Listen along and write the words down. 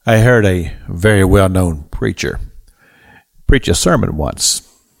I heard a very well-known preacher preach a sermon once,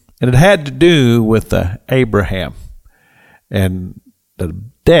 and it had to do with Abraham and the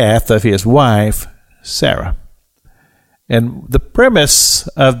death of his wife, Sarah. And the premise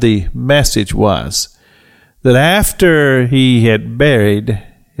of the message was that after he had buried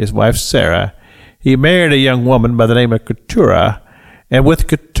his wife, Sarah, he married a young woman by the name of Keturah, and with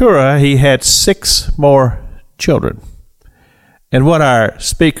Keturah he had 6 more children. And what our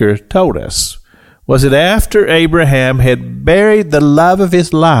speaker told us was that after Abraham had buried the love of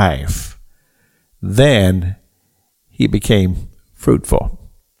his life, then he became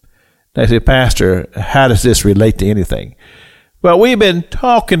fruitful. Now, I say, Pastor, how does this relate to anything? Well, we've been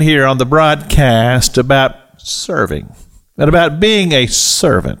talking here on the broadcast about serving and about being a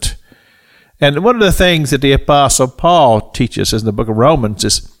servant. And one of the things that the Apostle Paul teaches us in the book of Romans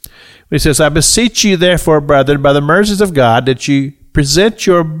is, he says, I beseech you, therefore, brethren, by the mercies of God, that you present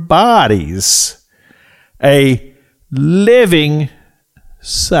your bodies a living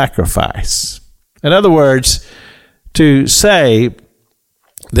sacrifice. In other words, to say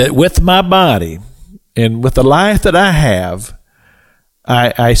that with my body and with the life that I have,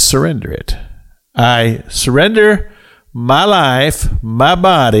 I surrender it. I surrender my life, my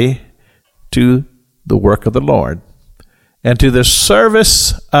body, to the work of the Lord and to the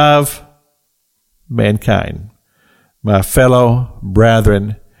service of mankind, my fellow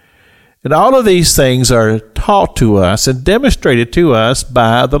brethren. And all of these things are taught to us and demonstrated to us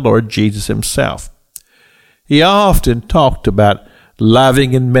by the Lord Jesus himself. He often talked about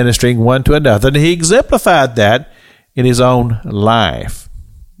loving and ministering one to another, and he exemplified that in his own life.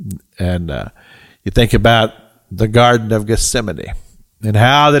 And you think about the Garden of Gethsemane and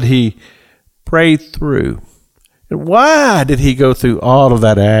how that he prayed through. And why did he go through all of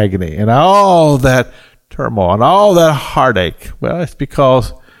that agony and all that turmoil and all that heartache? Well, it's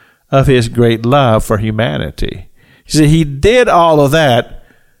because of his great love for humanity. You see, he did all of that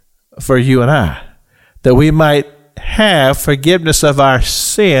for you and I, that we might have forgiveness of our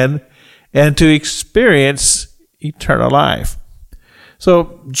sin and to experience eternal life.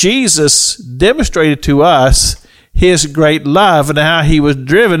 So Jesus demonstrated to us his great love and how he was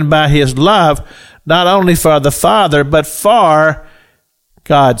driven by his love, not only for the Father, but for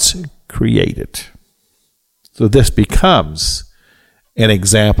God's created. So this becomes an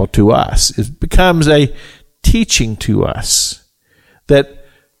example to us. It becomes a teaching to us that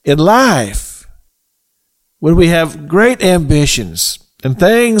in life, when we have great ambitions and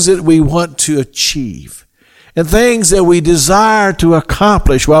things that we want to achieve and things that we desire to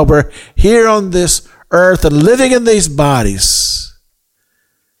accomplish while we're here on this earth and living in these bodies,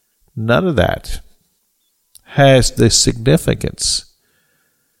 none of that has the significance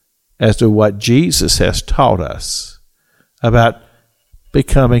as to what Jesus has taught us about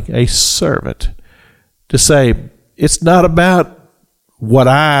becoming a servant. To say, it's not about what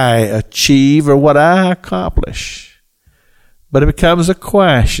I achieve or what I accomplish, but it becomes a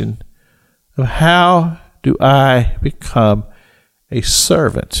question of how do I become a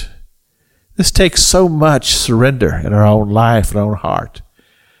servant. This takes so much surrender in our own life and our own heart.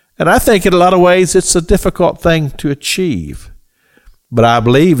 And I think in a lot of ways it's a difficult thing to achieve. But I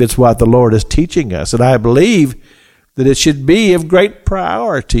believe it's what the Lord is teaching us. And I believe that it should be of great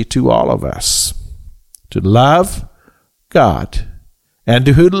priority to all of us to love God and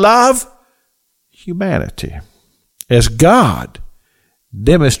to love humanity as God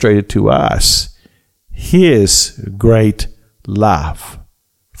demonstrated to us his great love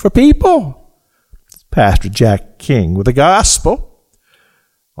for people. Pastor Jack King with the gospel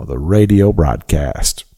on the radio broadcast.